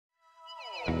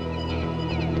Well,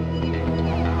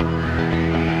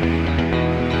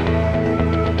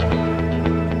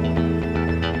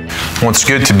 it's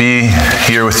good to be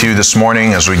here with you this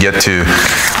morning as we get to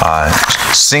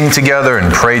sing together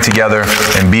and pray together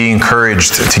and be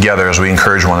encouraged together as we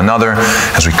encourage one another,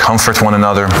 as we comfort one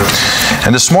another.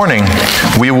 And this morning,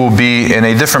 we will be in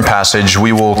a different passage.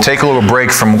 We will take a little break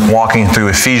from walking through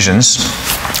Ephesians.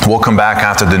 We'll come back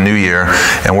after the new year,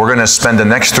 and we're going to spend the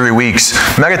next 3 weeks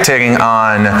meditating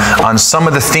on some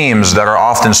of the themes that are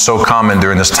often so common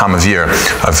during this time of year,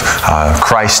 of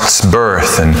Christ's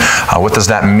birth, and what does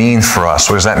that mean for us?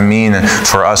 What does that mean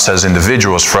for us as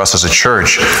individuals, for us as a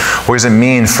church? What does it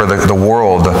mean for the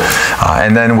world?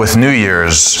 And then with New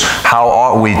Year's, how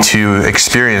ought we to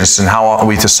experience and how ought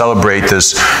we to celebrate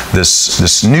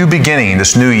this new beginning,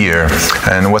 this new year,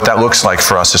 and what that looks like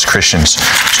for us as Christians.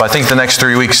 So I think the next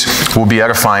 3 weeks will be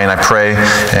edifying, I pray,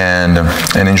 and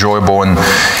enjoyable.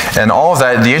 And all of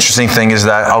that, the interesting thing is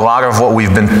that a lot of what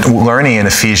we've been learning in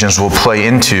Ephesians will play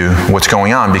into what's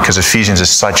going on, because Ephesians is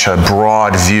such a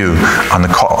broad view on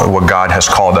what God has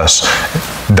called us,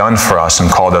 done for us, and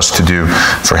called us to do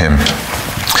for Him.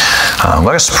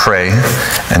 Let us pray,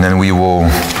 and then we will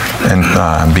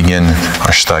begin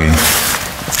our study.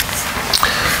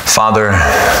 Father,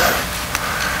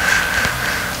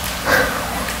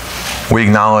 we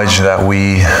acknowledge that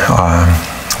we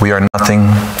are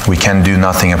nothing. We can do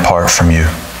nothing apart from you.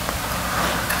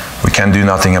 We can do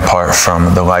nothing apart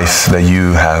from the life that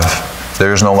you have.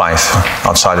 There is no life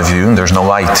outside of you, and there's no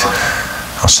light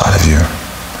outside of you.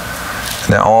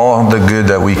 And that all the good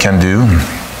that we can do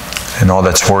and all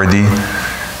that's worthy,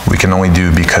 we can only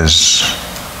do because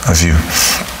of you.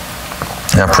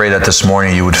 And I pray that this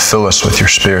morning you would fill us with your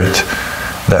Spirit,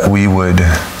 that we would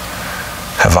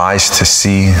have eyes to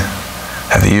see,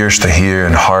 have ears to hear,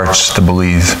 and hearts to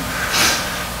believe,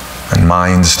 and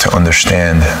minds to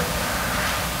understand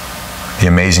the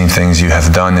amazing things you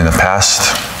have done in the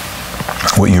past,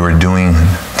 what you are doing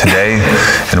today,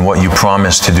 and what you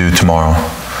promise to do tomorrow.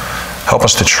 Help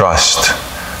us to trust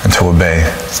and to obey.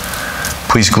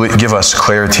 Please give us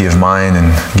clarity of mind,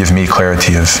 and give me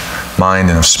clarity of mind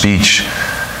and of speech,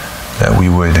 that we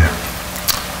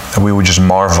would just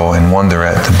marvel and wonder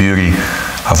at the beauty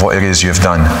of what it is you have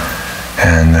done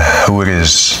and who it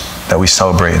is that we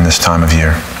celebrate in this time of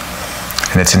year.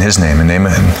 And it's in His name, in the name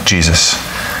of Jesus,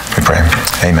 we pray.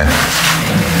 Amen.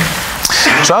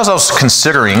 So as I was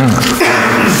considering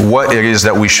what it is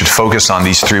that we should focus on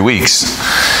these 3 weeks,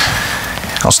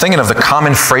 I was thinking of the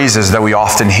common phrases that we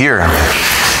often hear.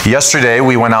 Yesterday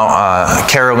we went out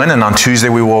caroling, and on Tuesday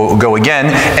we will go again.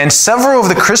 And several of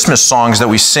the Christmas songs that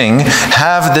we sing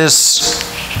have this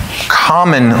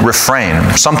common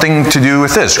refrain, something to do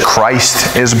with this: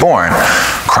 Christ is born.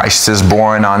 Christ is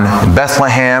born on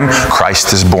Bethlehem.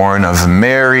 Christ is born of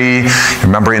Mary.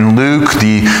 Remember in Luke,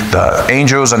 the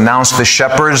angels announced the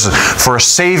shepherds, for a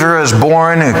Savior is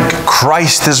born,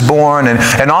 Christ is born.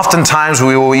 And oftentimes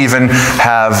we will even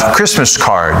have Christmas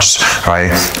cards,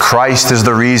 right? Christ is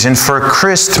the reason for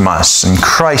Christmas and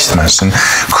Christmas, and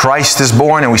Christ is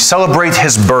born, and we celebrate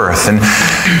His birth.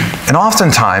 And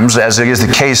oftentimes, as it is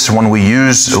the case when we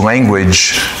use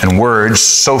language and words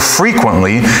so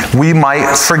frequently, we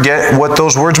might forget what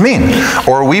those words mean,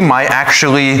 or we might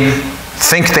actually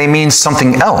think they mean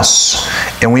something else,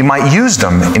 and we might use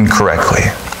them incorrectly.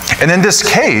 And in this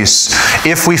case,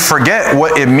 if we forget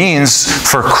what it means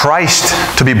for Christ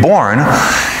to be born,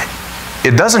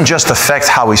 it doesn't just affect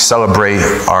how we celebrate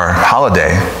our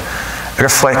holiday, it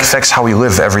affects how we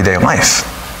live everyday life.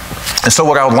 And so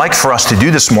what I would like for us to do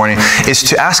this morning is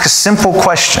to ask a simple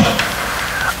question.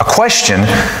 A question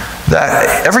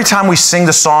that every time we sing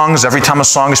the songs, every time a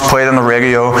song is played on the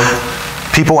radio,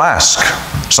 people ask.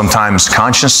 Sometimes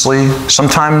consciously,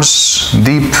 sometimes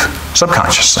deep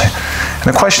subconsciously.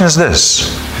 And the question is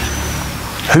this: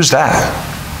 who's that?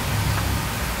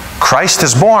 Christ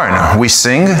is born. We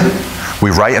sing, we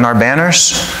write in our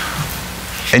banners,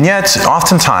 and yet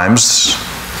oftentimes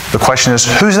the question is,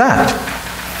 who's that?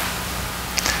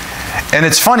 And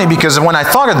it's funny because when I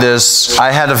thought of this,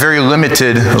 I had a very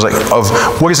limited, of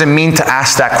what does it mean to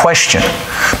ask that question?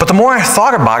 But the more I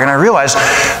thought about it, and I realized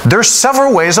there's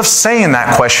several ways of saying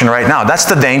that question right now. That's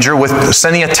the danger with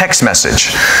sending a text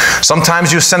message.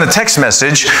 Sometimes you send a text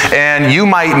message and you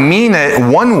might mean it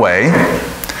one way,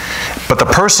 but the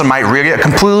person might read it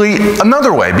completely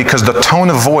another way, because the tone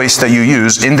of voice that you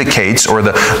use indicates, or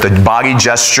the body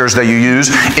gestures that you use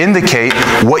indicate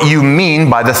what you mean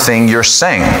by the thing you're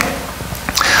saying.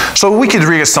 So we could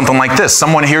read it something like this.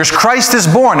 Someone hears Christ is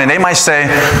born, and they might say,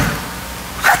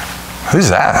 who's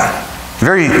that?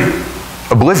 Very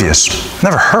oblivious.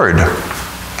 Never heard.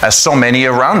 as so many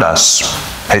around us.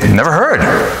 They've never heard.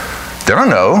 They don't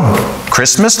know.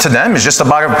 Christmas to them is just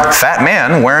about a fat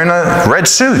man wearing a red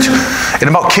suit and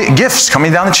about gifts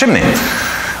coming down the chimney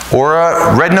or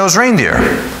a red-nosed reindeer.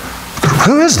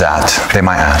 Who is that? They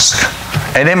might ask.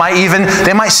 And they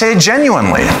might say it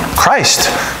genuinely. Christ.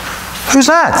 Who's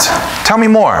that? Tell me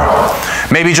more.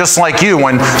 Maybe just like you,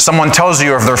 when someone tells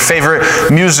you of their favorite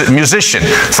musician.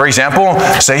 For example,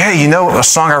 say, hey, you know a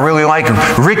song I really like?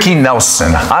 Ricky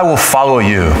Nelson, I Will Follow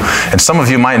You. And some of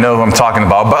you might know who I'm talking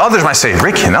about, but others might say,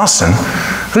 Ricky Nelson?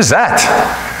 Who's that?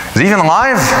 Is he even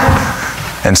alive?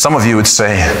 And some of you would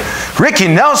say, Ricky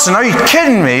Nelson, are you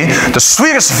kidding me? The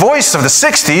sweetest voice of the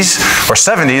 60s, or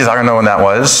 70s, I don't know when that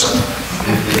was.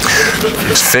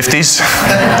 50s?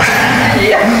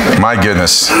 My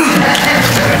goodness.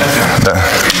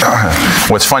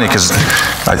 What's funny, because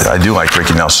I do like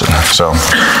Ricky Nelson, so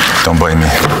don't blame me.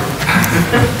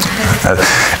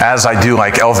 As I do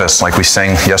like Elvis, like we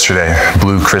sang yesterday,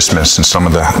 Blue Christmas in some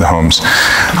of the homes.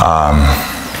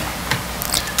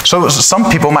 So some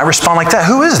people might respond like that.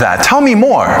 Who is that? Tell me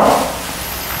more.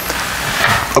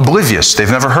 Oblivious. They've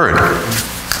never heard.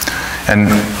 And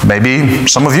maybe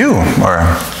some of you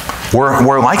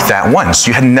were like that once.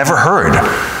 You had never heard.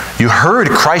 You heard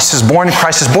Christ is born,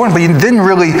 but you didn't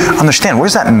really understand. What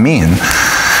does that mean?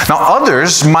 Now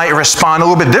others might respond a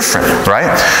little bit different,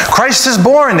 right? Christ is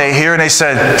born, they hear, and they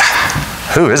said,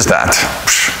 who is that?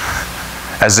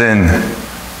 As in,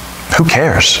 who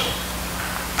cares?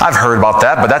 I've heard about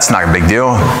that, but that's not a big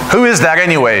deal. Who is that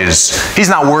anyways? He's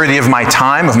not worthy of my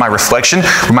time, of my reflection.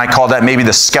 We might call that maybe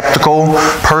the skeptical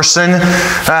person.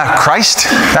 Christ?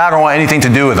 I don't want anything to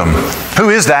do with him. Who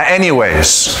is that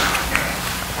anyways?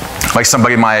 Like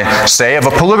somebody might say of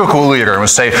a political leader and would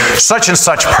say, such and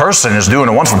such person is doing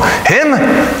a wonderful. Him?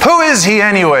 Who is he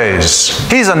anyways?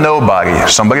 He's a nobody.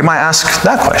 Somebody might ask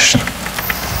that question.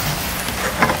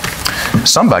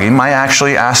 Somebody might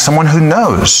actually ask someone who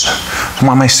knows.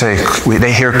 Someone might say,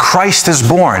 they hear Christ is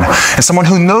born, and someone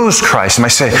who knows Christ might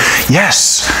say,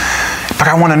 yes, but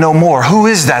I want to know more. Who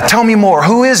is that? Tell me more.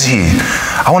 Who is he?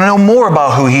 I want to know more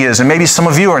about who he is. And maybe some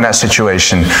of you are in that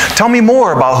situation. Tell me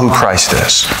more about who Christ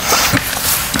is.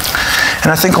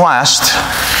 And I think last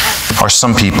are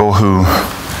some people who,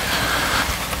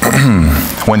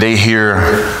 when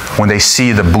they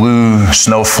see the blue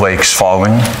snowflakes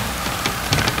falling,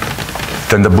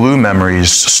 then the blue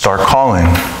memories start calling.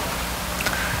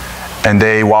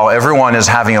 And while everyone is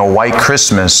having a white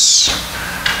Christmas,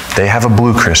 they have a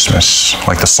blue Christmas,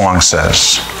 like the song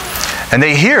says. And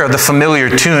they hear the familiar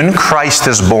tune, Christ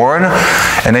is born,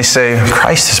 and they say,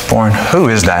 Christ is born? Who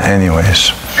is that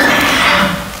anyways?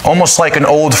 Almost like an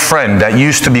old friend that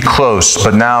used to be close,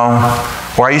 but now,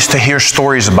 or I used to hear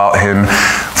stories about him,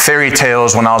 fairy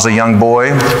tales when I was a young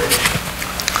boy,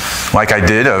 like I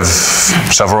did of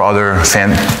several other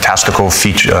fantastical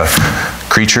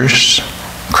creatures.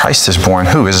 Christ is born.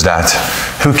 Who is that?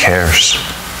 Who cares?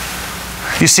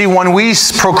 You see, when we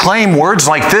proclaim words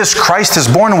like this, Christ is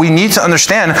born, we need to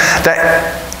understand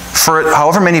that for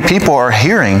however many people are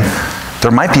hearing,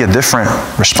 there might be a different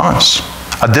response,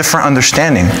 a different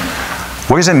understanding.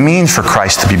 What does it mean for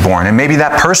Christ to be born? And maybe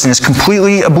that person is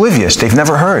completely oblivious. They've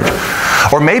never heard.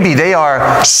 Or maybe they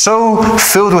are so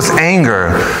filled with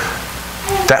anger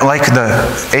that like the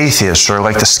atheist or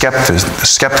like the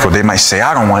skeptical, they might say,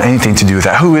 I don't want anything to do with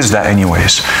that. Who is that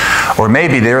anyways? Or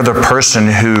maybe they're the person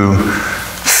who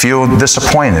feel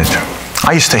disappointed.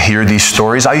 I used to hear these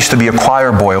stories. I used to be a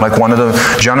choir boy, like one of the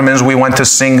gentlemen we went to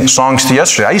sing songs to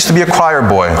yesterday. I used to be a choir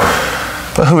boy.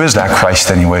 But who is that Christ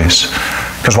anyways?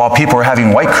 Because while people are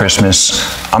having white Christmas,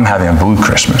 I'm having a blue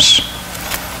Christmas.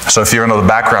 So if you don't know the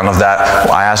background of that,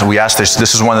 we asked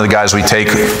this is one of the guys we take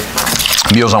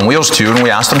Meals on Wheels to, and we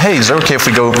asked him, hey, is it okay if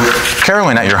we go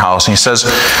caroling at your house? And he says,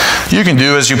 you can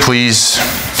do as you please.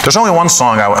 There's only one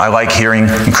song I like hearing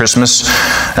in Christmas.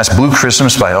 That's Blue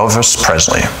Christmas by Elvis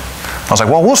Presley. I was like,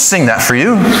 well, we'll sing that for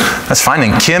you. That's fine.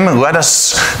 And Kim led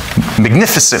us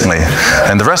magnificently,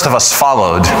 and the rest of us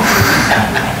followed.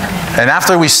 And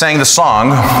after we sang the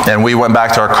song, and we went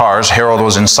back to our cars, Harold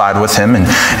was inside with him, and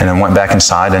then went back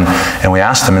inside, and we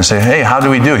asked him and said, hey, how do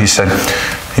we do? He said,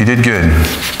 you did good.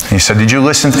 He said,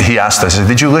 he asked us,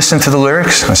 did you listen to the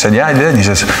lyrics? I said, yeah, I did. He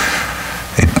says,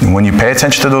 when you pay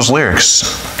attention to those lyrics,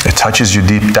 it touches you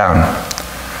deep down.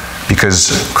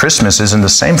 Because Christmas isn't the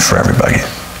same for everybody.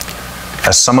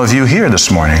 As some of you here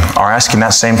this morning are asking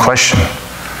that same question.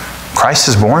 Christ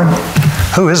is born?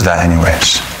 Who is that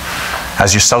anyways?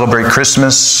 As you celebrate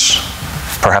Christmas,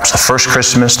 perhaps the first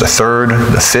Christmas, the third,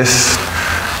 the fifth,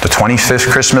 the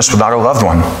 25th Christmas without a loved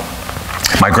one.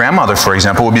 My grandmother, for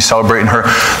example, will be celebrating her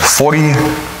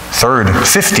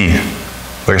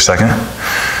wait a second,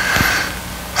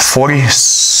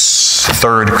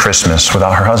 43rd Christmas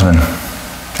without her husband.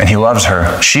 And he loves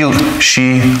her. She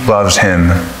loves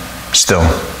him still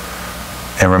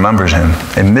and remembers him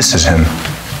and misses him.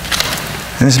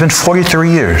 And it's been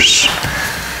 43 years.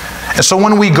 And so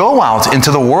when we go out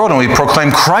into the world and we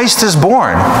proclaim Christ is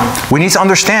born, we need to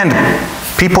understand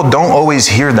people don't always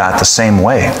hear that the same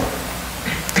way.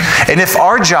 And if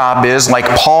our job is, like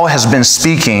Paul has been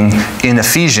speaking in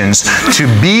Ephesians, to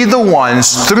be the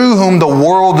ones through whom the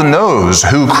world knows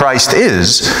who Christ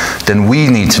is, then we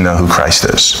need to know who Christ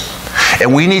is.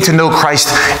 And we need to know Christ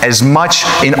as much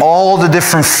in all the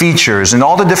different features, in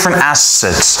all the different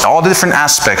assets, all the different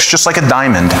aspects, just like a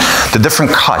diamond, the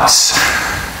different cuts.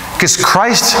 Because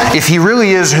Christ, if he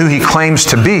really is who he claims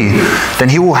to be, then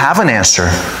he will have an answer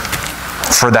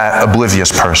for that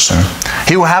oblivious person.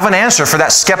 He will have an answer for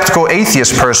that skeptical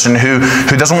atheist person who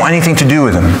doesn't want anything to do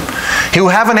with him. He will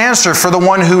have an answer for the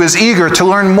one who is eager to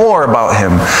learn more about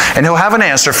him. And he'll have an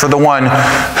answer for the one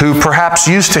who perhaps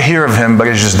used to hear of him but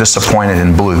is just disappointed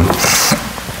and blue.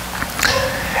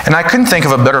 And I couldn't think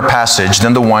of a better passage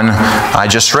than the one I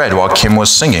just read while Kim was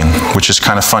singing, which is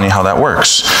kind of funny how that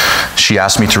works. She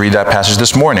asked me to read that passage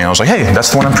this morning. I was like, hey,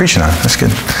 that's the one I'm preaching on. That's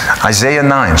good. Isaiah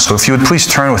 9. So if you would please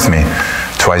turn with me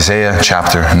to Isaiah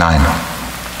chapter 9.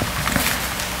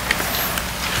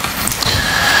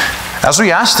 As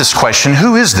we ask this question,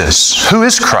 who is this? Who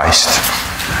is Christ?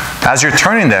 As you're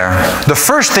turning there, the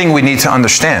first thing we need to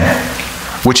understand,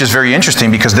 which is very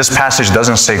interesting because this passage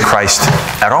doesn't say Christ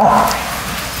at all.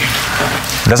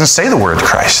 It doesn't say the word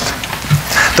Christ.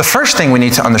 The first thing we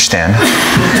need to understand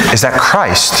is that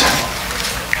Christ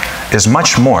is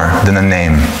much more than a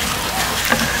name.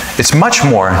 It's much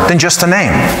more than just a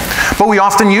name. But we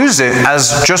often use it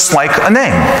as just like a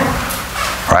name.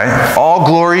 Right? All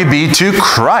glory be to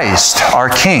Christ, our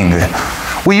King.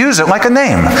 We use it like a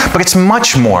name, but it's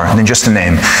much more than just a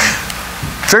name.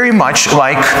 Very much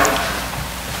like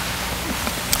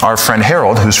our friend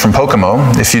Harold, who's from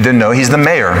Pocomo. If you didn't know, he's the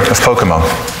mayor of Pocomo.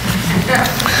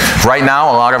 Right now,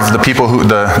 a lot of the people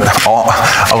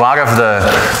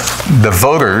the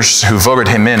voters who voted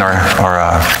him in are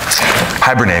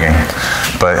hibernating.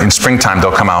 But in springtime,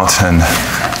 they'll come out, and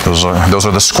those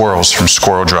are the squirrels from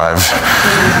Squirrel Drive,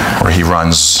 where he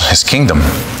runs his kingdom.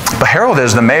 But Harold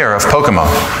is the mayor of Pocomo.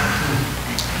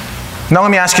 Now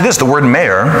let me ask you this: the word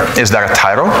mayor, is that a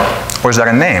title or is that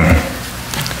a name?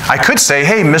 I could say,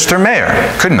 hey, Mr. Mayor,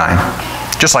 couldn't I?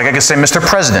 Just like I could say Mr.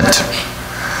 President.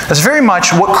 That's very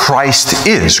much what Christ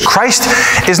is. Christ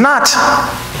is not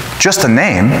just a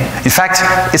name. In fact,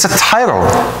 it's a title.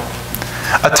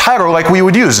 A title like we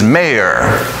would use: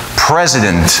 mayor,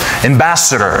 president,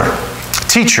 ambassador,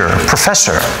 teacher,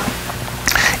 professor.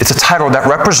 It's a title that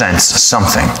represents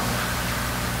something.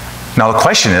 Now the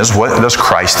question is, what does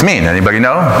Christ mean? Anybody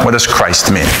know? What does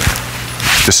Christ mean?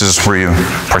 This is where you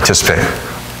participate.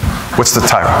 What's the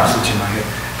title?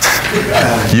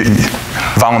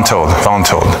 Voluntold.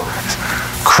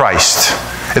 Christ.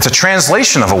 It's a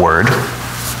translation of a word.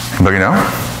 Anybody know?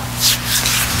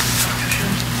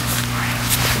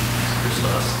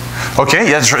 Okay,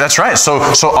 yeah, that's right.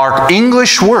 So our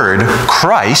English word,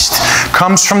 Christ,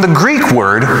 comes from the Greek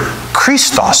word,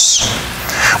 Christos.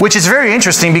 Which is very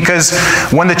interesting because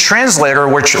when the translator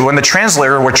were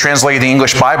translating the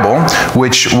English Bible,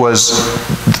 which was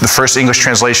the first English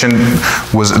translation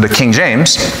was the King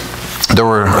James, there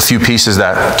were a few pieces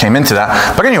that came into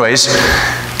that. But anyways,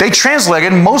 they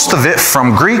translated most of it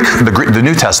from Greek, the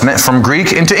New Testament, from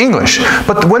Greek into English.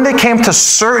 But when they came to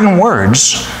certain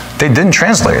words, they didn't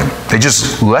translate it. They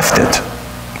just left it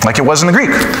like it was in the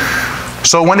Greek.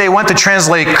 So when they went to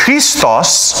translate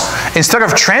Christos, instead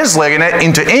of translating it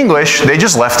into English, they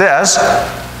just left it as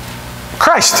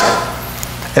Christ.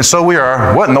 And so we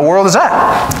are, what in the world is that?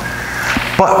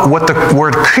 But what the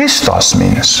word Christos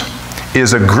means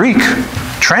is a Greek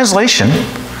translation,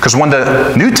 because when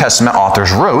the New Testament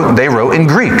authors wrote, they wrote in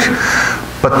Greek.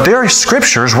 But their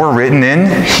scriptures were written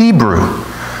in Hebrew.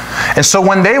 And so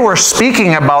when they were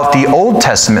speaking about the Old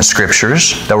Testament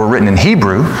scriptures that were written in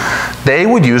Hebrew, they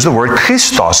would use the word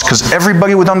Christos, because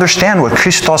everybody would understand what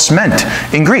Christos meant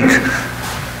in Greek.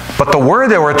 But the word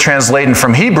they were translating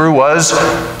from Hebrew was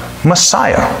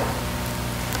Messiah.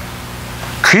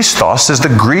 Christos is the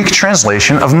Greek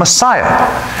translation of Messiah.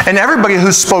 And everybody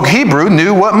who spoke Hebrew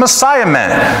knew what Messiah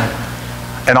meant.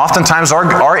 And oftentimes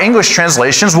our English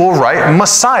translations will write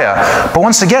Messiah. But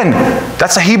once again,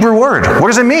 that's a Hebrew word. What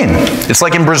does it mean? It's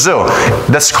like in Brazil.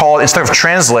 That's called, instead of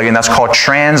translating, that's called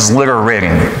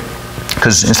transliterating.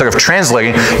 Because instead of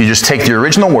translating, you just take the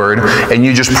original word and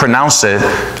you just pronounce it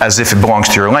as if it belongs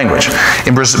to your language.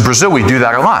 In Brazil, we do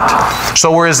that a lot.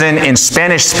 So whereas in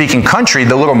Spanish-speaking country,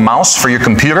 the little mouse for your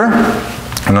computer,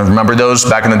 and remember those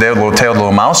back in the day, the little tail, the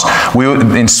little mouse?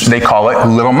 They call it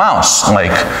little mouse,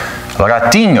 like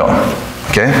ratinho.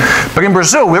 Okay? But in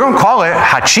Brazil, we don't call it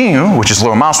ratinho, which is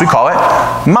little mouse. We call it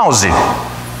mousey.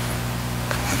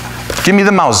 Give me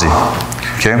the mousey.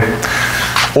 Okay?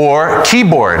 Or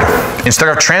keyboard. Instead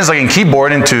of translating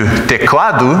keyboard into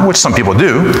teclado, which some people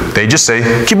do, they just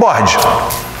say keyboard.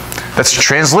 That's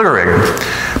transliterated.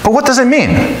 But what does it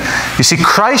mean? You see,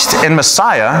 Christ and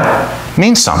Messiah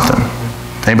means something.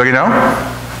 Anybody know?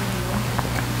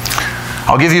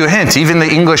 I'll give you a hint. Even the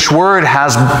English word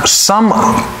has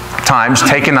sometimes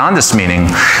taken on this meaning.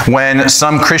 When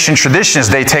some Christian traditions,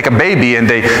 they take a baby and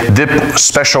they dip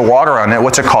special water on it.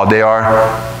 What's it called? They are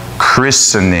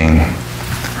christening.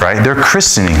 Right? They're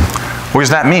christening. What does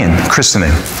that mean,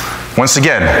 christening? Once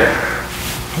again,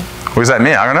 what does that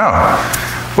mean? I don't know.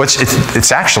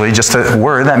 It's actually just a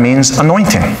word that means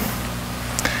anointing.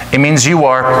 It means you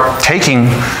are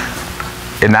taking,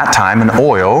 in that time, an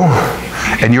oil,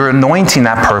 and you're anointing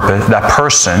that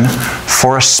person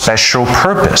for a special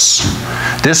purpose.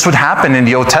 This would happen in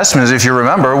the Old Testament, if you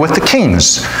remember, with the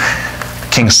kings.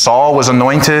 King Saul was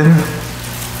anointed.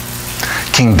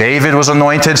 King David was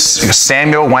anointed.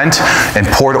 Samuel went and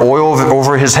poured oil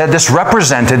over his head. This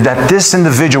represented that this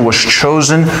individual was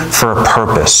chosen for a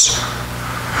purpose.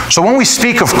 So when we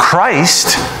speak of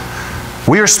Christ,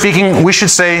 we should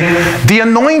say, the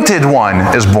anointed one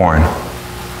is born.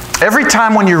 Every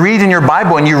time when you read in your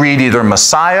Bible and you read either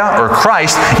Messiah or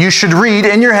Christ, you should read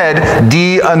in your head,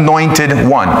 the anointed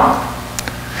one.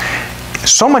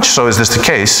 So much so is this the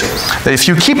case, that if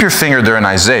you keep your finger there in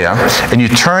Isaiah, and you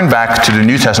turn back to the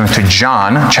New Testament, to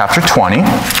John chapter 20,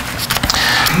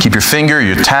 keep your finger,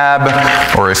 your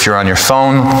tab, or if you're on your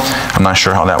phone, I'm not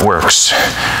sure how that works.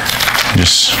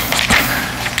 Just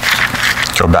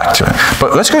go back to it.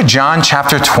 But let's go to John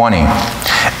chapter 20,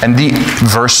 and the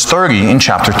verse 30 in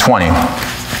chapter 20.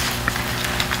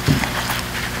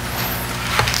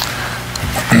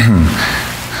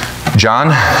 John,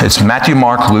 it's Matthew,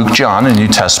 Mark, Luke, John in the New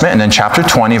Testament, and then chapter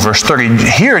 20, verse 30.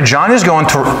 Here, John is going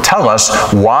to tell us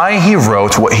why he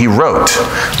wrote what he wrote.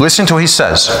 Listen to what he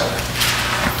says.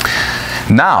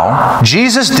 Now,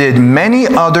 Jesus did many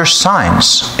other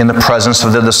signs in the presence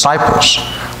of the disciples,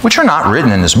 which are not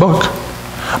written in this book.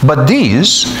 But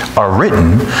these are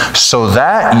written so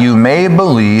that you may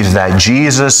believe that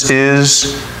Jesus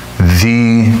is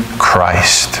the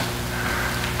Christ.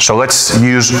 So let's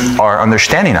use our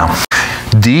understanding now.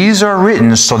 These are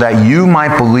written so that you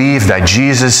might believe that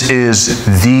Jesus is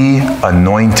the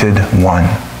anointed one.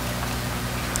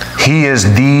 He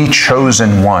is the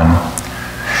chosen one.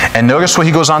 And notice what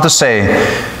he goes on to say.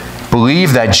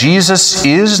 Believe that Jesus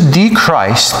is the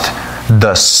Christ,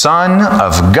 the Son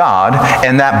of God,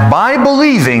 and that by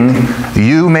believing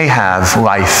you may have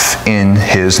life in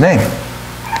his name.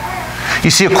 You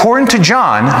see, according to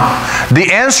John,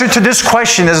 the answer to this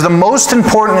question is the most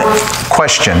important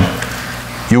question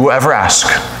you will ever ask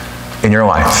in your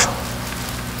life.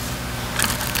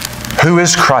 Who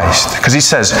is Christ? Because he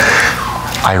says,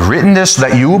 I've written this so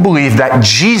that you will believe that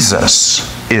Jesus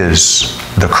is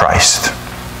the Christ.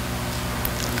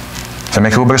 Does that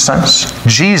make a little bit of sense?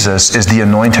 Jesus is the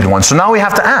anointed one. So now we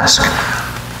have to ask,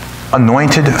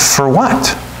 anointed for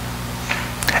what?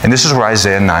 And this is where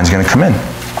Isaiah 9 is going to come in.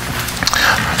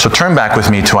 So turn back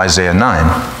with me to Isaiah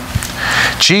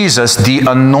 9. Jesus, the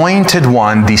anointed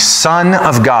one, the Son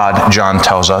of God, John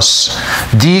tells us,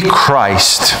 the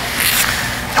Christ.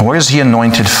 And what is he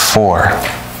anointed for?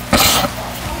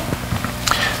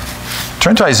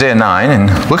 Turn to Isaiah 9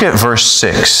 and look at verse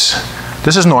 6.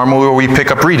 This is normally where we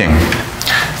pick up reading.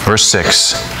 Verse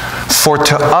 6. For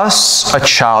to us a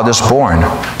child is born,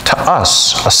 to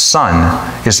us a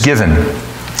son is given.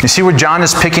 You see where John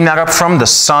is picking that up from? The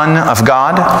Son of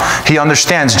God? He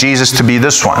understands Jesus to be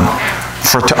this one.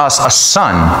 For to us a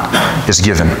son is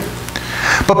given.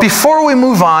 But before we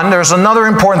move on, there's another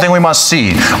important thing we must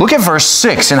see. Look at verse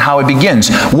 6 and how it begins.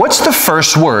 What's the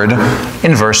first word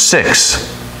in verse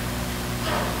 6?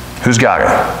 Who's got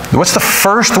it? What's the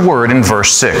first word in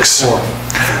verse 6?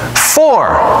 For.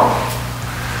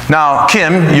 Now,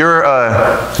 Kim, you're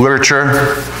a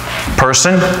literature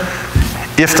person.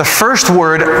 If the first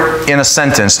word in a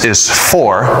sentence is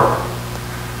for,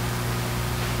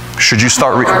 should you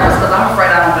start reading? I'm afraid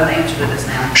I don't know the answer to this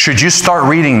now. Should you start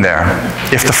reading there?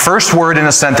 If the first word in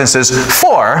a sentence is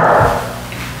for,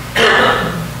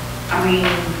 I mean,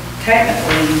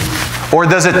 technically. Or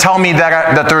does it tell me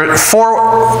that there are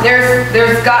four?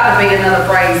 There's got to be another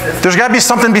phrase. There's got to be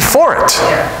something before it.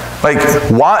 Yeah.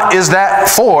 Like, what is that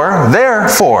for? There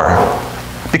for.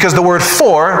 Because the word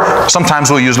for, sometimes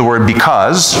we'll use the word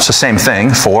because, it's the same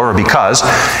thing, for or because,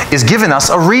 is giving us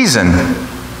a reason.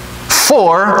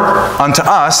 For unto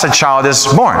us a child is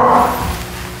born.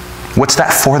 What's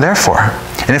that for there for?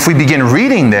 And if we begin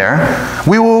reading there,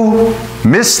 we will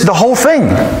miss the whole thing.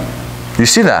 You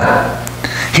see that?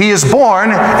 He is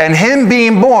born, and him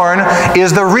being born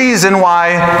is the reason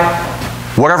why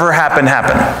whatever happened,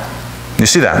 happened. You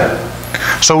see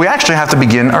that? So we actually have to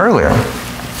begin earlier.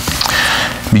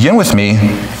 Begin with me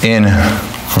in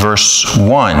verse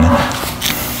 1.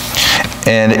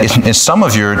 And in some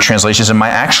of your translations, it might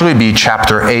actually be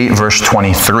chapter 8, verse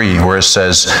 23, where it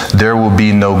says, there will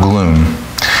be no gloom.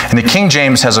 And the King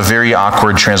James has a very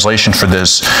awkward translation for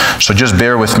this, so just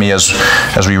bear with me as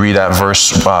we read that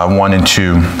verse 1 and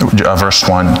 2, verse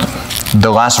 1,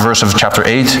 the last verse of chapter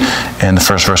 8 and the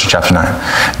first verse of chapter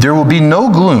 9. There will be no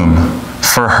gloom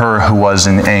for her who was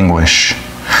in anguish.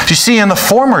 You see, in the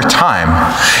former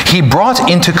time, he brought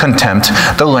into contempt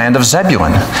the land of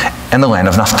Zebulun and the land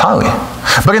of Naphtali.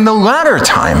 But in the latter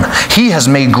time, he has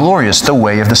made glorious the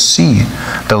way of the sea,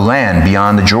 the land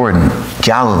beyond the Jordan,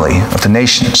 Galilee of the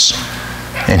nations.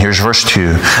 And here's verse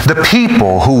 2. The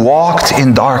people who walked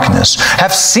in darkness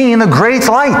have seen a great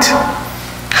light.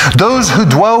 Those who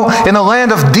dwell in a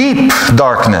land of deep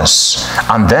darkness,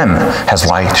 on them has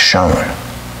light shone.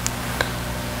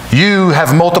 You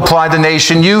have multiplied the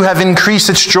nation. You have increased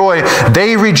its joy.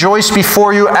 They rejoice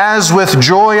before you as with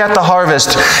joy at the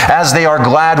harvest, as they are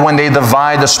glad when they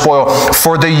divide the spoil.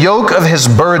 For the yoke of his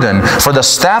burden, for the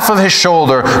staff of his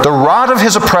shoulder, the rod of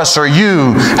his oppressor,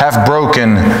 you have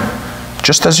broken,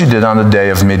 just as you did on the day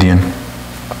of Midian.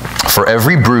 For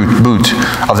every boot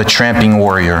of the tramping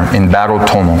warrior in battle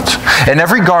tumult, and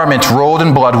every garment rolled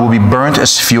in blood will be burnt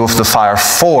as fuel for the fire.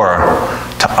 For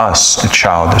to us a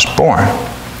child is born.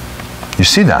 You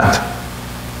see that?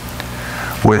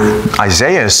 What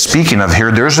Isaiah is speaking of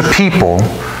here, there's a people,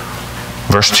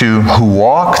 verse 2, who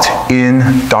walked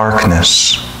in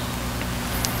darkness,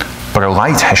 but a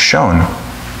light has shone.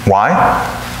 Why?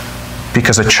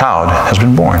 Because a child has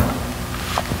been born.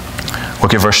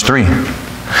 Look at verse 3.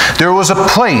 There was a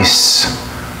place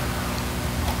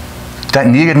that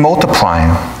needed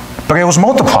multiplying, but it was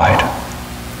multiplied.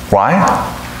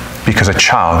 Why? Because a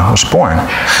child was born.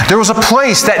 There was a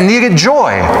place that needed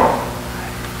joy,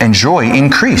 and joy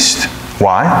increased.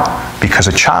 Why? Because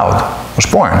a child was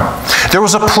born. There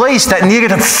was a place that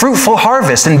needed a fruitful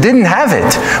harvest and didn't have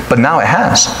it, but now it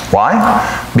has.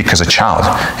 Why? Because a child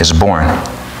is born.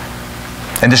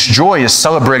 And this joy is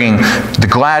celebrating the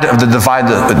glad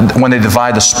of when they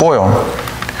divide the spoil.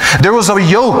 There was a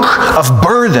yoke of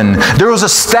burden. There was a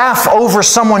staff over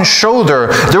someone's shoulder.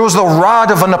 There was the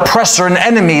rod of an oppressor, an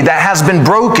enemy that has been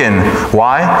broken.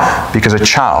 Why? Because a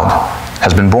child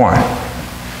has been born.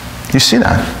 You see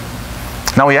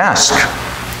that? Now we ask,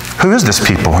 who is this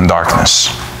people in darkness?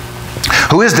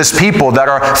 Who is this people that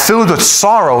are filled with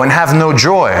sorrow and have no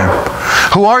joy?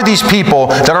 Who are these people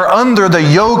that are under the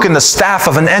yoke and the staff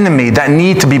of an enemy that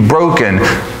need to be broken?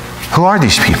 Who are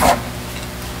these people?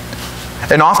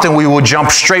 And often we will jump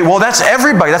straight, well, that's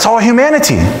everybody. That's all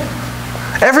humanity.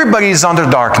 Everybody is under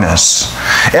darkness.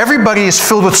 Everybody is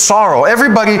filled with sorrow.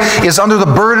 Everybody is under the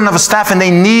burden of a staff, and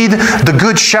they need the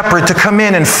good shepherd to come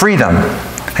in and free them.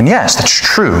 And yes, that's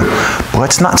true. But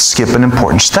let's not skip an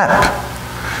important step.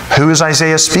 Who is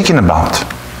Isaiah speaking about?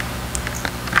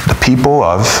 The people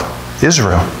of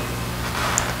Israel.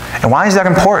 And why is that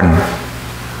important?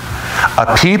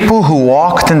 A people who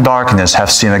walked in darkness have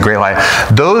seen a great light.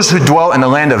 Those who dwell in the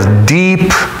land of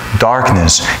deep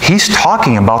darkness. He's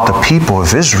talking about the people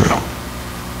of Israel.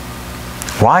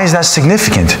 Why is that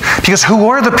significant? Because who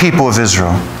were the people of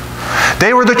Israel?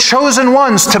 They were the chosen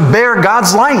ones to bear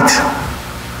God's light.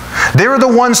 They were the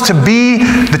ones to be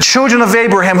the children of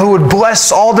Abraham who would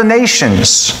bless all the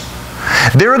nations.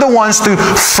 They were the ones to,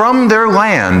 from their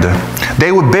land,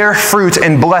 they would bear fruit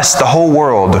and bless the whole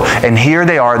world. And here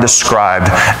they are described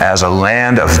as a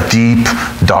land of deep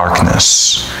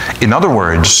darkness. In other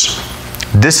words,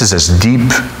 this is as deep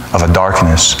of a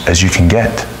darkness as you can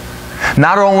get.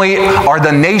 Not only are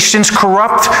the nations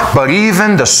corrupt, but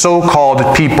even the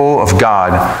so-called people of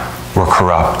God were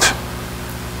corrupt.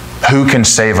 Who can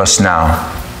save us now?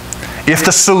 If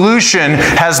the solution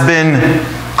has been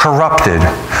corrupted,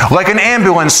 like an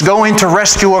ambulance going to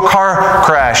rescue a car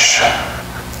crash,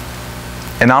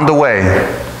 and on the way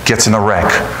gets in a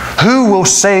wreck, who will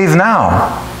save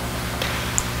now?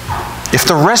 If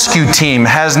the rescue team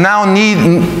has now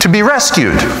need to be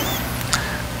rescued,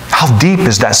 How deep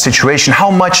is that situation?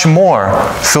 How much more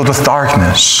filled with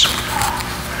darkness?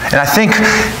 And I think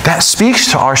that speaks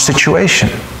to our situation.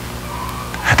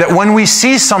 That when we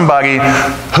see somebody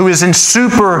who is in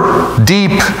super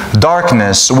deep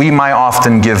darkness, we might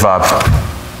often give up.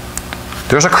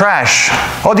 There's a crash.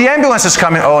 Oh, the ambulance is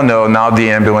coming. Oh no, now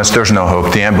the ambulance, there's no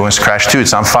hope. The ambulance crashed too.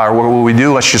 It's on fire. What will we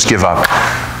do? Let's just give up.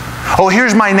 Oh,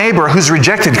 here's my neighbor who's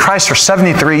rejected Christ for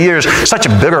 73 years. Such a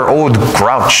bitter old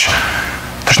grouch.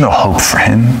 There's no hope for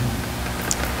him.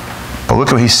 But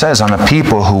look what he says on the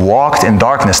people who walked in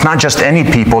darkness. Not just any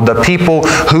people, the people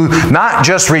who not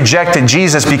just rejected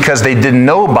Jesus because they didn't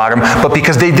know about him, but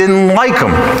because they didn't like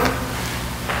him.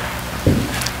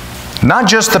 Not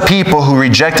just the people who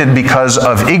rejected because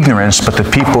of ignorance, but the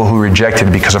people who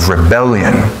rejected because of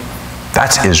rebellion.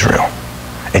 That's Israel.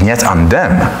 And yet on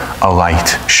them a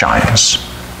light shines.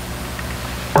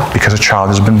 Because a child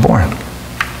has been born.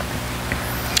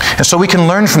 And so we can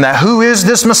learn from that. Who is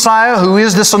this Messiah? Who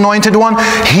is this anointed one?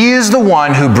 He is the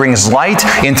one who brings light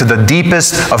into the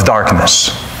deepest of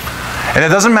darkness. And it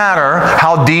doesn't matter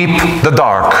how deep the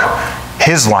dark,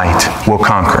 his light will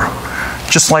conquer.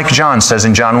 Just like John says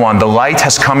in John 1, the light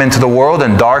has come into the world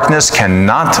and darkness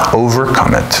cannot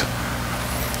overcome it.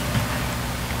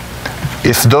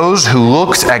 If those who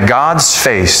looked at God's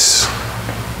face,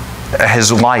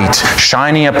 his light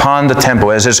shining upon the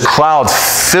temple, as his cloud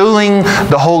filling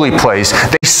the holy place,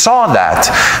 they saw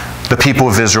that, the people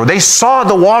of Israel. They saw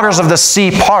the waters of the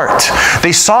sea part.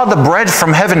 They saw the bread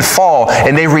from heaven fall,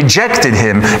 and they rejected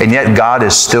him, and yet God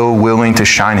is still willing to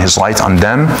shine his light on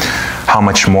them. How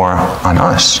much more on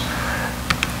us?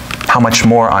 How much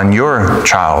more on your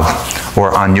child,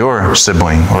 or on your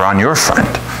sibling, or on your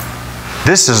friend?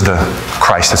 This is the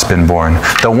Christ that's been born,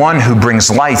 the one who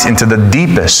brings light into the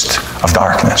deepest of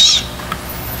darkness.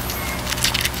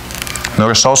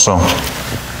 Notice also,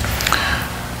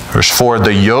 verse 4,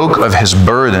 the yoke of his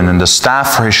burden and the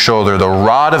staff for his shoulder, the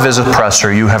rod of his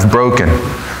oppressor you have broken.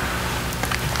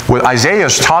 What Isaiah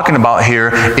is talking about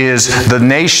here is the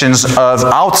nations of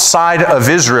outside of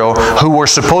Israel who were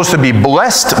supposed to be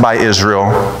blessed by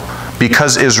Israel,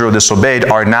 because Israel disobeyed,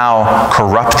 are now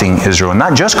corrupting Israel.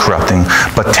 Not just corrupting,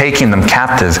 but taking them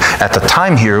captive. At the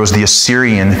time here, it was the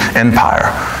Assyrian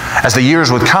Empire. As the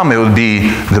years would come, it would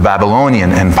be the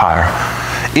Babylonian Empire.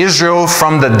 Israel,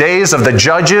 from the days of the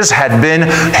judges, had been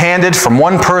handed from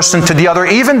one person to the other,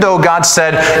 even though God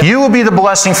said, you will be the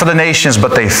blessing for the nations,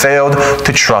 but they failed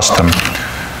to trust him.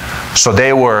 So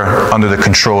they were under the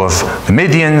control of the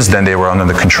Midians, then they were under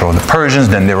the control of the Persians,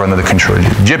 then they were under the control of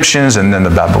the Egyptians, and then the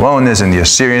Babylonians and the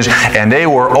Assyrians, and they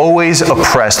were always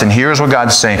oppressed. And here's what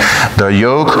God's saying: the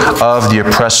yoke of the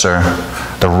oppressor,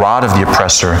 the rod of the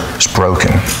oppressor is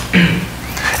broken.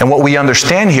 And what we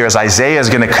understand here, as Isaiah is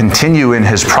going to continue in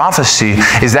his prophecy,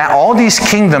 is that all these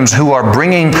kingdoms who are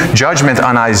bringing judgment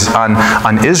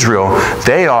on Israel,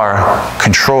 they are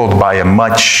controlled by a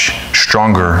much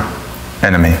stronger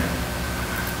enemy.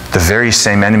 The very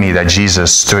same enemy that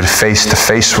Jesus stood face to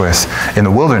face with in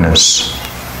the wilderness.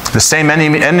 The same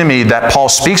enemy that Paul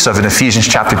speaks of in Ephesians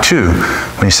chapter 2,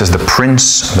 when he says, the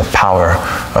prince of the power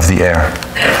of the air.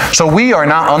 So we are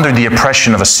not under the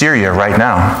oppression of Assyria right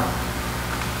now.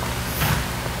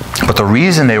 But the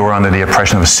reason they were under the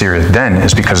oppression of Assyria then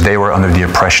is because they were under the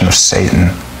oppression of Satan.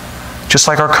 Just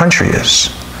like our country is.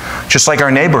 Just like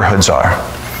our neighborhoods are.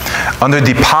 Under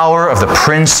the power of the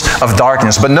prince of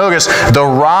darkness. But notice, the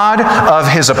rod of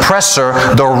his oppressor,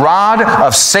 the rod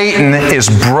of Satan is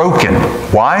broken.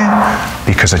 Why?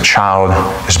 Because a child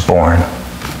is born.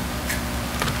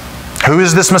 Who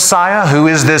is this Messiah? Who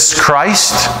is this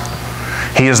Christ?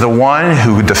 He is the one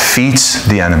who defeats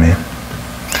the enemy.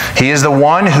 He is the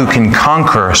one who can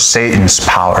conquer Satan's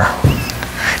power.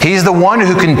 He is the one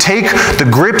who can take the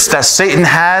grips that Satan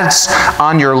has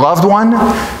on your loved one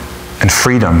and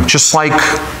freedom, just like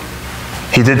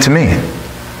he did to me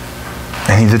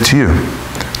and he did to you.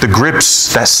 The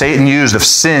grips that Satan used of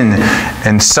sin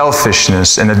and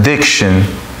selfishness and addiction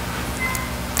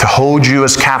to hold you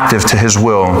as captive to his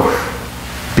will.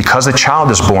 Because a child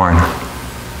is born,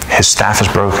 his staff is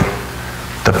broken.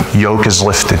 The yoke is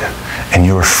lifted and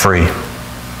you are free.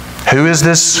 Who is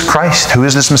this Christ? Who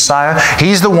is this Messiah?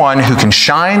 He's the one who can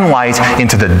shine light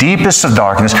into the deepest of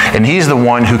darkness, and he's the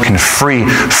one who can free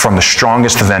from the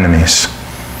strongest of enemies.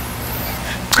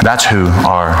 That's who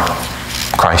our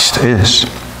Christ is.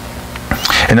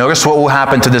 And notice what will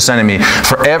happen to this enemy.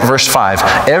 For verse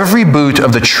 5, every boot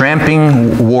of the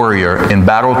tramping warrior in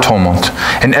battle tumult,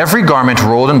 and every garment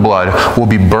rolled in blood will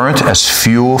be burnt as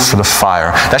fuel for the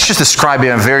fire. That's just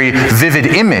describing a very vivid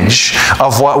image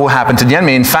of what will happen to the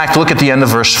enemy. In fact, look at the end of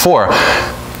verse 4.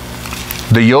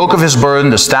 the yoke of his burden,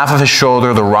 the staff of his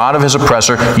shoulder, the rod of his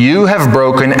oppressor, you have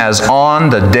broken as on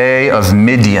the day of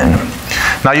Midian.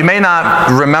 Now, you may not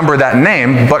remember that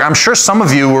name, but I'm sure some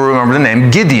of you will remember the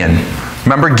name Gideon.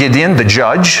 Remember Gideon, the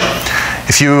judge?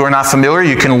 If you are not familiar,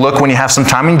 you can look when you have some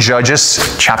time in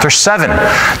Judges chapter 7,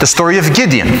 the story of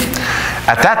Gideon.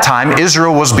 At that time,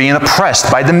 Israel was being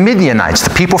oppressed by the Midianites,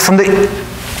 the people from the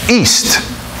east,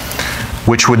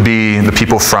 which would be the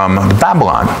people from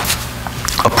Babylon,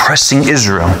 oppressing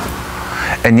Israel.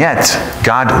 And yet,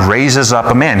 God raises up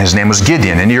a man. His name was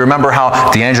Gideon. And you remember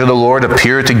how the angel of the Lord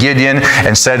appeared to Gideon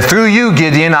and said, through you,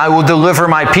 Gideon, I will deliver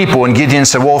my people. And Gideon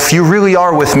said, well, if you really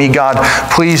are with me, God,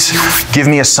 please give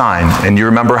me a sign. And you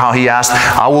remember how he asked,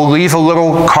 I will leave a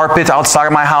little carpet outside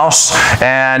of my house.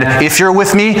 And if you're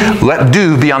with me, let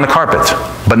dew be on the carpet,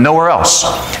 but nowhere else.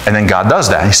 And then God does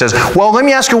that. He says, well, let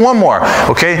me ask you one more,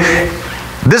 okay?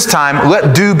 This time,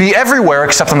 let dew be everywhere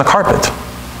except on the carpet.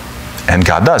 And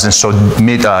God does. And so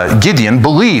Gideon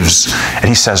believes. And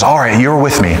he says, all right, you're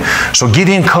with me. So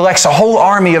Gideon collects a whole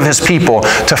army of his people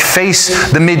to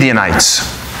face the Midianites.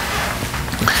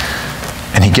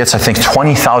 And he gets, I think,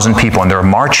 20,000 people. And they're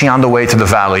marching on the way to the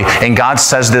valley. And God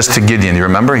says this to Gideon. You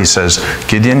remember? He says,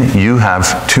 Gideon, you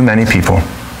have too many people.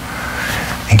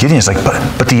 And Gideon's like,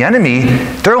 but the enemy,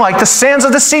 they're like the sands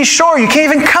of the seashore. You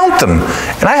can't even count them.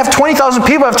 And I have 20,000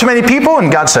 people. I have too many people.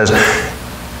 And God says,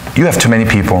 you have too many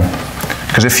people.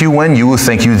 Because if you win, you will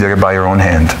think you did it by your own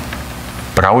hand.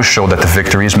 But I will show that the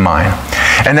victory is mine.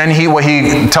 And then what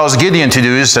he tells Gideon to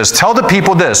do is says, tell the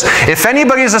people this. If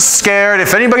anybody is scared,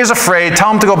 if anybody is afraid,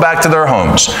 tell them to go back to their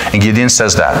homes. And Gideon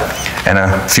says that. And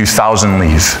a few thousand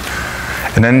leave.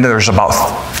 And then there's about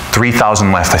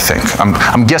 3,000 left, I think.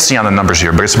 I'm guessing on the numbers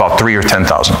here, but it's about 3,000 or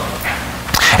 10,000.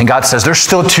 And God says, there's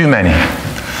still too many.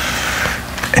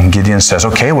 And Gideon says,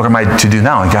 okay, what am I to do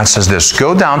now? And God says this,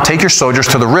 go down, take your soldiers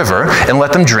to the river, and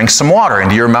let them drink some water. And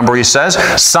do you remember what he says?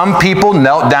 Some people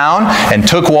knelt down and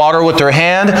took water with their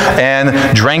hand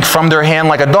and drank from their hand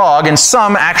like a dog, and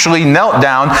some actually knelt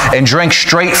down and drank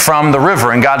straight from the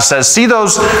river. And God says, see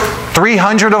those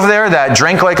 300 over there that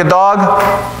drank like a dog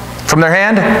from their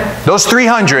hand? Those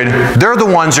 300, they're the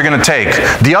ones you're going to take.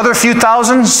 The other few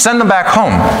thousand, send them back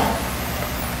home.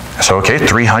 So, okay,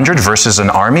 300 versus an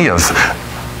army of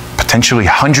potentially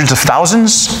hundreds of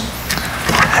thousands.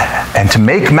 And to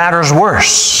make matters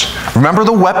worse, remember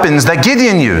the weapons that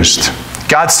Gideon used.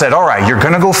 God said, all right, you're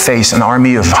going to go face an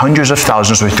army of hundreds of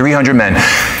thousands with 300 men.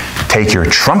 Take your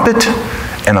trumpet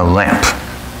and a lamp.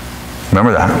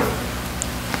 Remember that?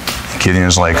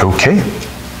 Gideon's like, okay.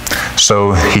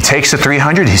 So he takes the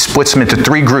 300, he splits them into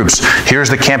 3 groups. Here's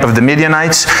the camp of the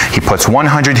Midianites. He puts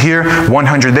 100 here,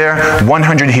 100 there,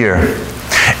 100 here.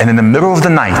 And in the middle of the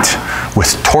night,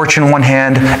 with torch in one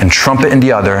hand and trumpet in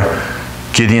the other,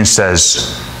 Gideon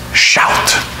says,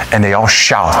 shout. And they all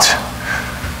shout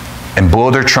and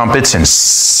blow their trumpets and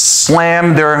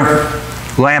slam their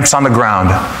lamps on the ground.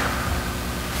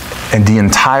 And the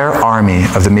entire army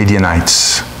of the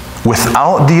Midianites,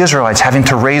 without the Israelites having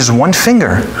to raise one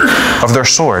finger of their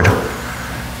sword,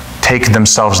 take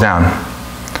themselves down.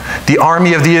 The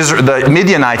army of the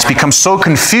Midianites becomes so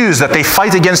confused that they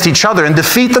fight against each other and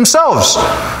defeat themselves.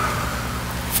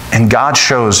 And God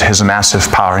shows his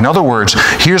massive power. In other words,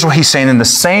 here's what he's saying: in the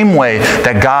same way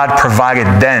that God provided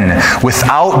then,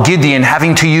 without Gideon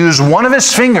having to use one of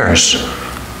his fingers,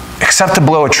 except to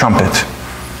blow a trumpet,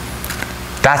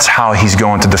 that's how he's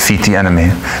going to defeat the enemy.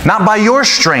 Not by your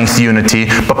strength, unity,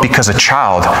 but because a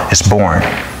child is born.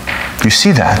 You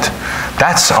see that?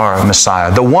 That's our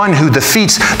Messiah, the one who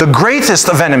defeats the greatest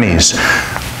of enemies.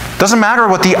 Doesn't matter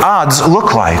what the odds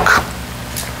look like.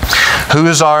 Who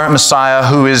is our Messiah?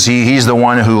 Who is he? He's the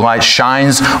one who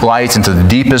shines light into the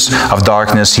deepest of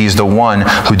darkness. He's the one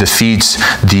who defeats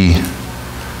the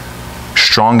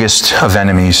strongest of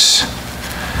enemies.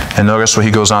 And notice what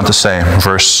he goes on to say,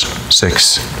 verse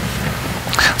 6.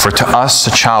 For to us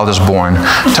a child is born,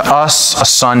 to us a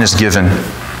son is given.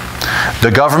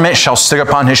 The government shall sit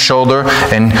upon his shoulder.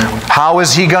 And how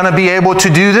is he going to be able to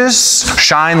do this?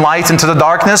 Shine light into the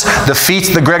darkness,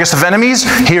 defeat the greatest of enemies?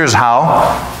 Here's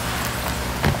how.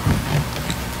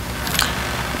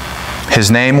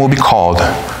 His name will be called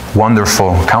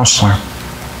Wonderful Counselor,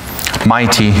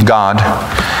 Mighty God,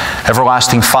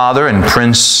 Everlasting Father, and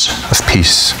Prince of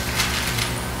Peace.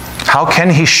 How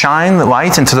can he shine the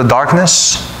light into the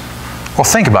darkness? Well,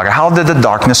 think about it. How did the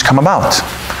darkness come about?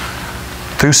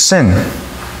 Through sin,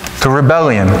 through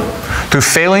rebellion, through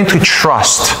failing to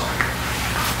trust,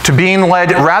 to being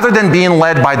led, rather than being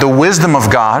led by the wisdom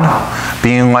of God,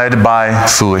 being led by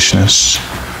foolishness.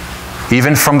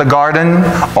 even from the garden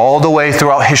all the way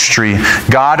throughout history,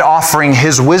 God offering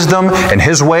his wisdom and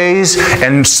his ways,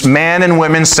 and man and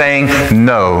women saying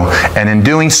no. And in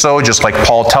doing so, just like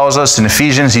Paul tells us in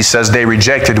Ephesians, he says they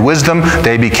rejected wisdom,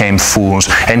 they became fools.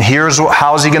 And here's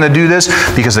how is he going to do this?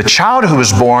 Because the child who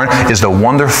is born is the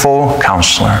wonderful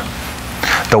counselor,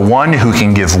 the one who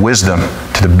can give wisdom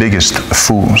to the biggest of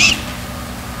fools.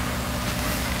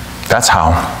 That's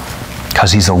how.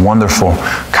 Because he's a wonderful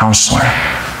counselor.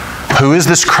 Who is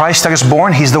this Christ that is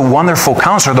born? He's the wonderful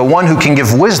counselor, the one who can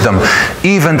give wisdom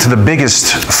even to the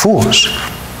biggest fools.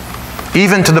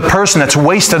 Even to the person that's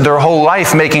wasted their whole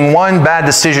life making one bad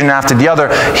decision after the other,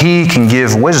 he can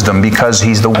give wisdom because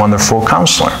he's the wonderful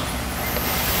counselor.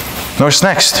 Notice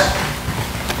next.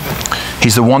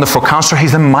 He's the wonderful counselor.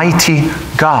 He's the mighty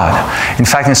God. In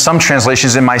fact, in some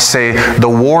translations, it might say the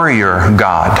warrior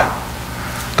God.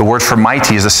 The word for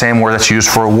mighty is the same word that's used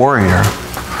for a warrior.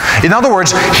 In other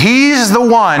words, he's the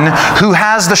one who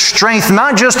has the strength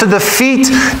not just to defeat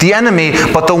the enemy,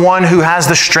 but the one who has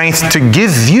the strength to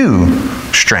give you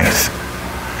strength.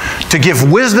 To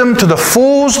give wisdom to the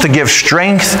fools, to give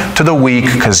strength to the weak,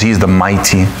 because he's the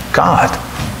mighty God.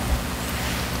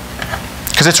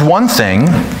 Because it's one thing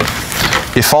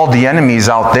if all the enemies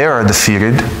out there are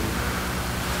defeated,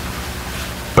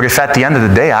 but if at the end of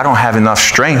the day I don't have enough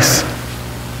strength,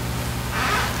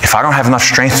 if I don't have enough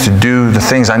strength to do the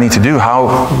things I need to do,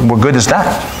 what good is that?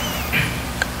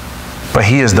 But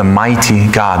he is the mighty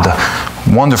God,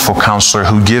 the wonderful counselor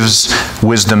who gives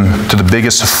wisdom to the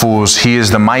biggest of fools. He is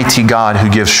the mighty God who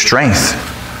gives strength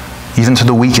even to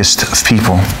the weakest of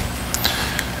people.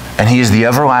 And he is the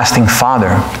everlasting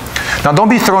Father. Now, don't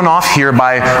be thrown off here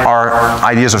by our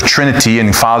ideas of Trinity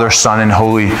and Father, Son, and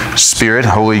Holy Spirit,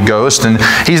 Holy Ghost. And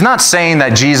he's not saying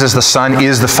that Jesus the Son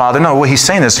is the Father. No, what he's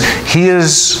saying is he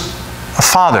is a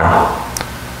Father.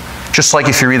 Just like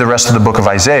if you read the rest of the book of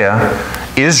Isaiah,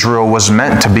 Israel was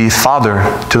meant to be father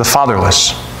to the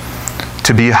fatherless,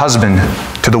 to be husband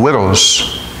to the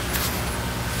widows.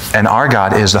 And our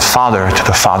God is the Father to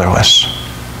the fatherless.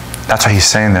 That's what he's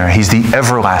saying there. He's the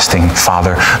everlasting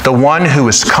Father, the one who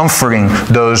is comforting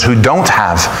those who don't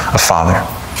have a father.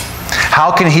 How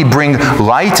can he bring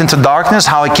light into darkness?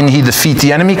 How can he defeat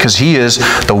the enemy? Because he is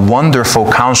the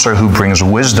wonderful counselor who brings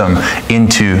wisdom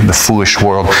into the foolish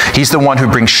world. He's the one who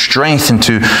brings strength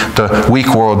into the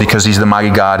weak world because he's the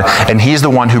mighty God. And he's the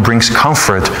one who brings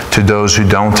comfort to those who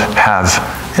don't have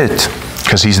it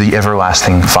because he's the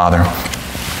everlasting Father.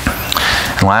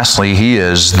 And lastly, he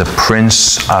is the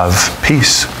Prince of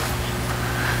Peace.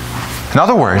 In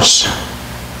other words,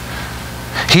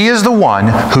 he is the one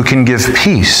who can give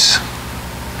peace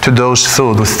to those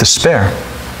filled with despair.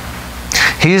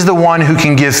 He is the one who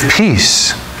can give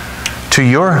peace to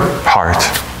your heart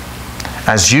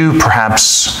as you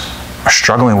perhaps are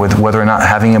struggling with whether or not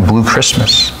having a blue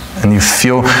Christmas. And you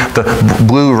feel the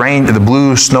blue rain, the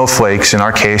blue snowflakes, in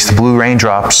our case, the blue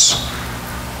raindrops,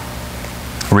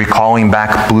 recalling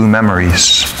back blue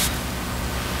memories.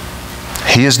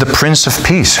 He is the Prince of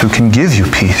Peace who can give you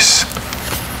peace.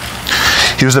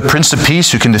 He was the Prince of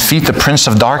Peace who can defeat the Prince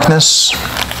of Darkness.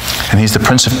 And he's the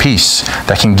Prince of Peace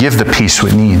that can give the peace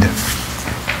we need.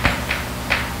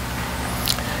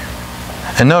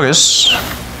 And notice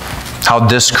how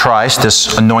this Christ,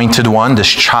 this anointed one, this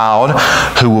child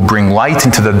who will bring light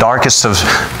into the darkest of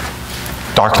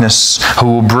darkness, who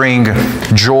will bring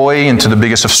joy into the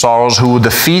biggest of sorrows, who will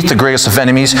defeat the greatest of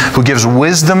enemies, who gives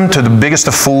wisdom to the biggest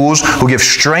of fools, who gives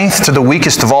strength to the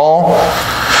weakest of all,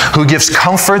 who gives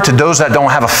comfort to those that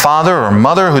don't have a father or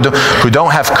mother, who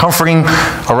don't have comforting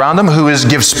around them, who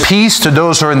gives peace to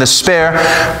those who are in despair.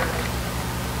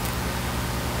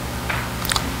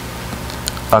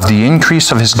 Of the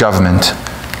increase of his government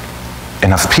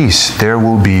and of peace, there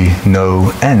will be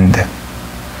no end.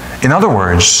 In other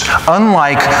words,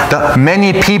 unlike the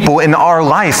many people in our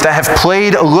life that have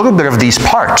played a little bit of these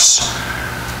parts,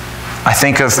 I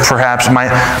think of perhaps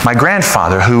my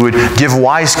grandfather who would give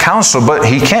wise counsel, but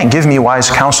he can't give me wise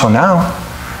counsel now.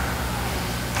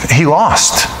 He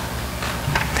lost.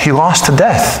 He lost to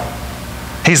death.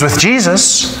 He's with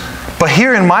Jesus, but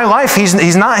here in my life,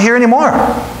 he's not here anymore.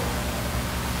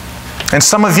 And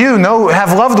some of you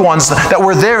have loved ones that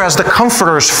were there as the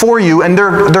comforters for you, and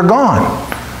they're gone.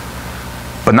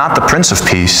 But not the Prince of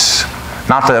Peace,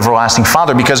 not the everlasting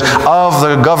Father, because of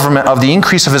the government, of the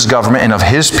increase of his government and of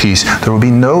his peace, there will be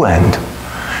no end.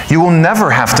 You will never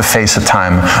have to face a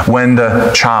time when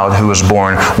the child who was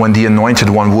born, when the anointed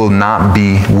one will not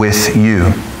be with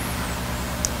you.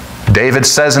 David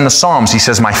says in the Psalms, he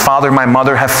says, "My father, my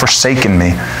mother have forsaken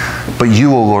me, but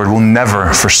you, O Lord, will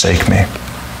never forsake me."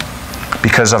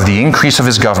 because of the increase of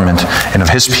his government and of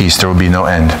his peace there will be no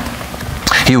end.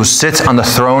 He will sit on the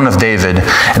throne of David,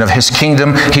 and of his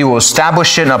kingdom he will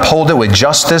establish it and uphold it with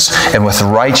justice and with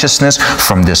righteousness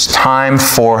from this time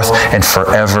forth and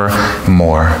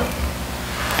forevermore.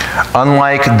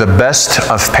 Unlike the best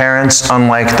of parents,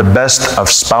 unlike the best of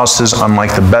spouses,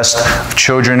 unlike the best of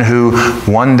children who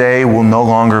one day will no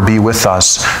longer be with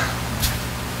us,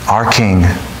 our King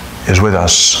is with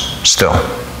us still.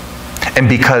 And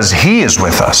because he is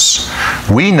with us,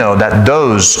 we know that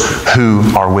those who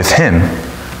are with him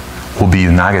will be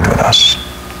united with us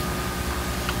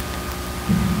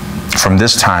from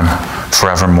this time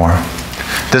forevermore.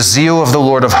 The zeal of the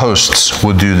Lord of hosts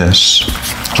will do this.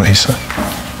 That's what he said.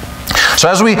 So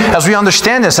as we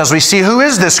understand this, as we see who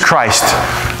is this Christ,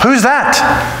 who's that?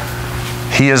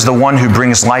 He is the one who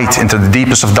brings light into the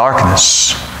deepest of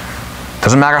darkness.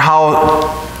 Doesn't matter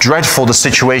how dreadful the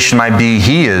situation might be,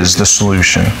 he is the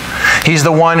solution. He's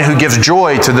the one who gives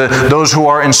joy to those who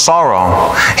are in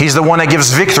sorrow. He's the one that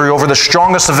gives victory over the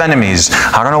strongest of enemies.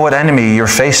 I don't know what enemy you're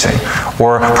facing,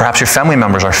 or perhaps your family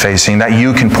members are facing, that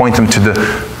you can point them to the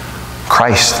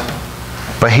Christ.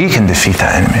 But he can defeat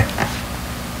that enemy.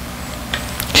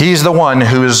 He's the one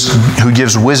who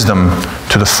gives wisdom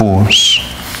to the fools.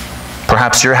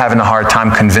 Perhaps you're having a hard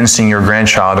time convincing your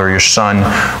grandchild or your son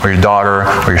or your daughter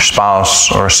or your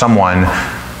spouse or someone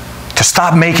to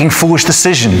stop making foolish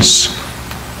decisions.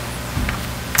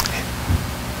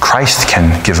 Christ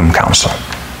can give them counsel.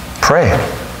 Pray.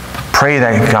 Pray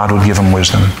that God would give them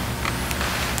wisdom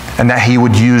and that he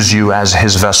would use you as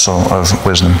his vessel of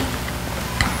wisdom.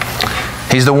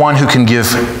 He's the one who can give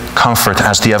comfort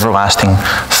as the everlasting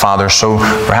Father. So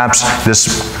perhaps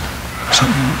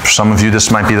for some of you,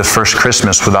 this might be the first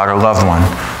Christmas without a loved one,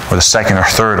 or the second or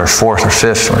third or fourth or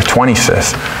fifth or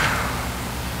 25th.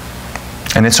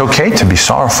 And it's okay to be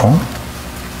sorrowful.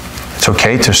 It's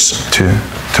okay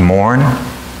to mourn.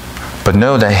 But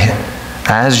know that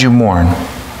as you mourn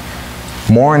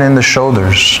in the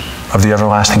shoulders of the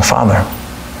everlasting Father,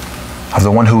 of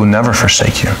the one who will never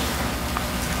forsake you.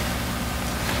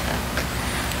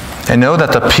 And know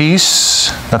that the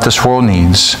peace that this world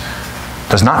needs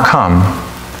does not come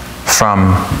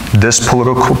from this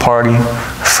political party,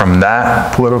 from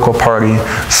that political party,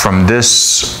 from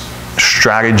this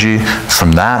strategy,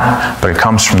 from that, but it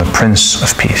comes from the Prince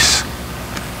of Peace.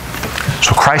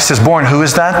 So Christ is born. Who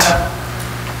is that?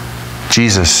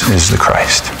 Jesus is the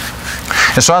Christ.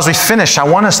 And so as we finish, I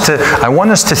want us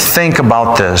to think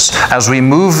about this as we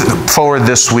move forward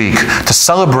this week to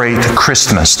celebrate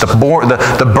Christmas, the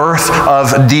birth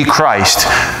of the Christ.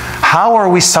 How are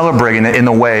we celebrating it in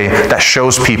a way that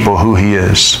shows people who he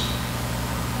is?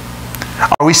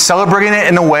 Are we celebrating it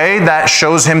in a way that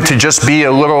shows him to just be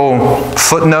a little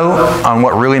footnote on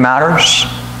what really matters?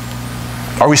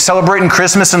 Are we celebrating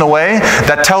Christmas in a way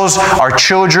that tells our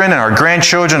children and our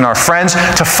grandchildren and our friends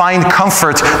to find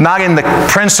comfort not in the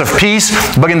Prince of Peace,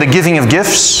 but in the giving of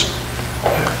gifts?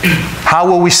 How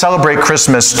will we celebrate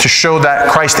Christmas to show that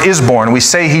Christ is born? We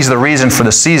say he's the reason for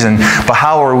the season, but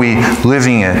how are we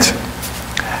living it?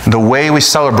 The way we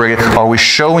celebrate it, are we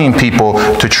showing people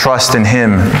to trust in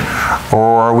him?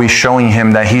 Or are we showing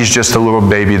him that he's just a little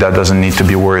baby that doesn't need to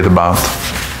be worried about?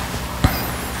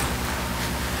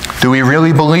 Do we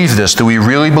really believe this? Do we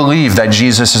really believe that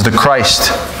Jesus is the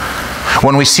Christ?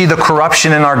 When we see the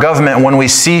corruption in our government, when we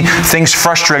see things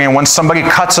frustrating, when somebody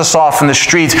cuts us off in the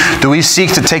streets, do we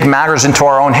seek to take matters into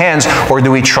our own hands, or do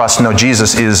we trust, no,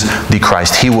 Jesus is the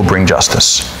Christ. He will bring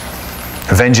justice.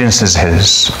 Vengeance is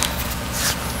his.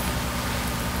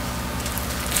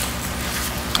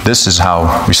 This is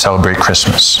how we celebrate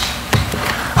Christmas.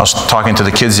 I was talking to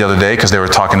the kids the other day because they were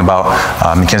talking about,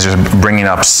 Mackenzie was bringing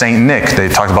up Saint Nick. They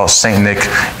talked about Saint Nick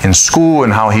in school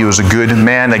and how he was a good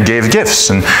man that gave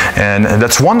gifts. And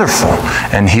that's wonderful.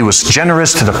 And he was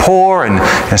generous to the poor. And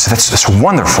I said, that's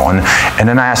wonderful. And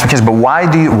then I asked Mackenzie, but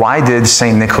why did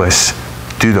Saint Nicholas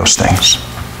do those things?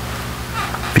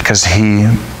 Because he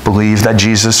believed that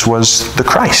Jesus was the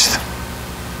Christ.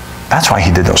 That's why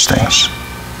he did those things.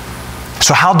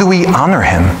 So how do we honor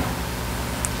him?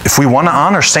 If we want to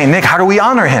honor St. Nick, how do we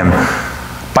honor him?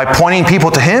 By pointing people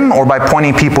to him, or by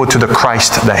pointing people to the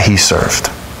Christ that he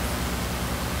served?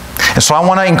 And so I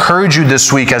want to encourage you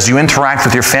this week as you interact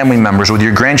with your family members, with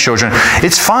your grandchildren.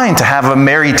 It's fine to have a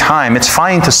merry time. It's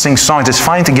fine to sing songs. It's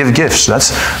fine to give gifts.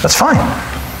 That's fine.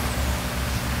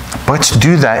 But let's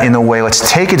do that in a way.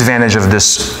 Let's take advantage of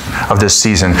this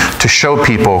season to show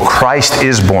people Christ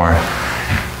is born.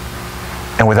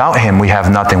 And without him, we have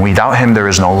nothing. Without him, there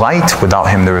is no light. Without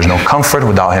him, there is no comfort.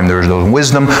 Without him, there is no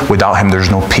wisdom. Without him, there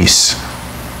is no peace.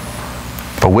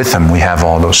 But with him, we have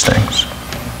all those things.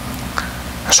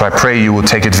 So I pray you will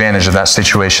take advantage of that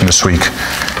situation this week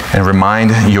and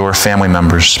remind your family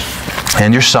members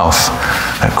and yourself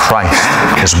that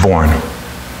Christ is born.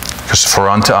 Because for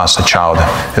unto us a child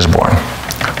is born.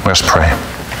 Let us pray.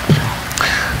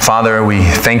 Father, we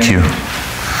thank you.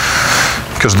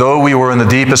 Because though we were in the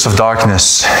deepest of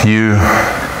darkness, you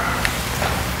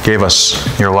gave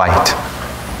us your light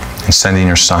in sending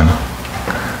your Son.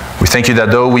 We thank you that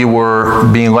though we were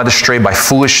being led astray by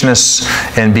foolishness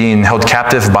and being held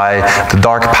captive by the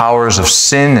dark powers of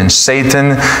sin and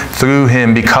Satan, through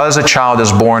him, because a child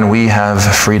is born, we have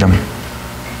freedom.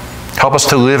 Help us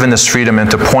to live in this freedom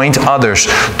and to point others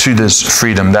to this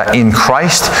freedom, that in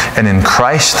Christ and in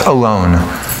Christ alone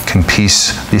can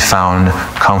peace be found,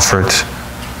 comfort,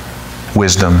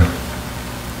 wisdom,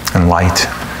 and light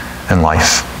and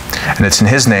life. And it's in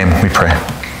his name we pray.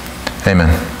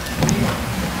 Amen.